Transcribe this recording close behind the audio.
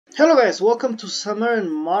Hello guys, welcome to Summer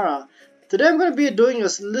and Mara. Today I'm going to be doing a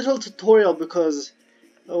little tutorial because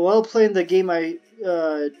while playing the game I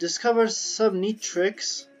discovered some neat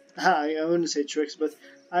tricks. I wouldn't say tricks, but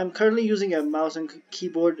I'm currently using a mouse and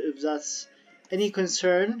keyboard if that's any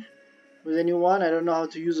concern with anyone. I don't know how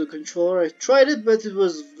to use a controller. I tried it, but it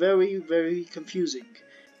was very confusing.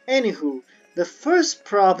 Anywho, the first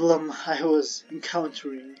problem I was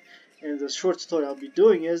encountering in the short tutorial I'll be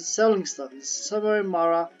doing is selling stuff. In Summer and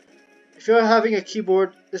Mara, if you're having a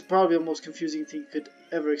keyboard, it's probably the most confusing thing you could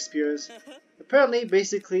ever experience. Apparently,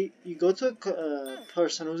 basically, you go to a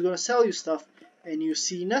person who's going to sell you stuff and you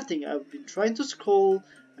see nothing. I've been trying to scroll,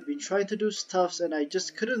 I've been trying to do stuffs, and I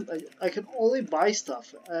just couldn't. I can only buy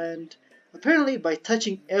stuff. And apparently, by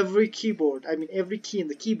touching every keyboard, I mean every key in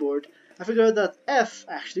the keyboard, I figured out that F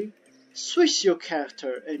actually switches your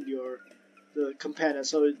character and the companion,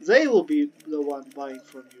 so they will be the one buying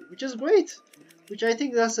from you, which is great. Which I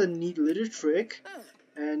think that's a neat little trick,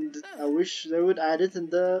 and I wish they would add it in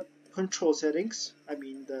the control settings, I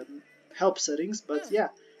mean the help settings, but yeah,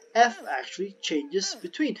 F actually changes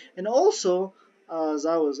between. And also, as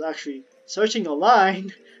I was actually searching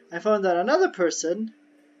online, I found that another person,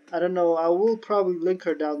 I don't know, I will probably link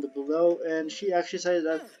her down below, and she actually said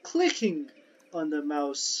that clicking on the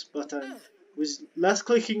mouse button with less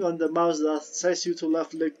clicking on the mouse that says you to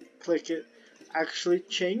left click it actually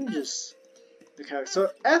changes the character. So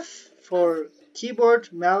F for keyboard,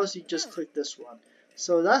 mouse, you just click this one.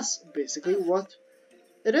 So that's basically what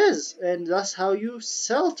it is, and that's how you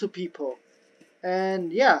sell to people.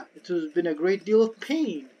 And yeah, it has been a great deal of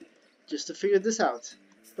pain just to figure this out.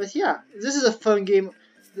 But yeah, this is a fun game.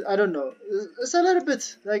 I don't know. It's a little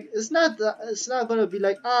bit like it's not gonna be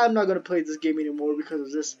like I'm not gonna play this game anymore because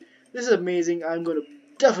of this. This is amazing. I'm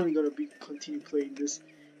definitely gonna be continue playing this,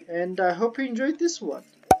 and I hope you enjoyed this one.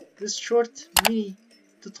 This short mini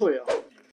tutorial.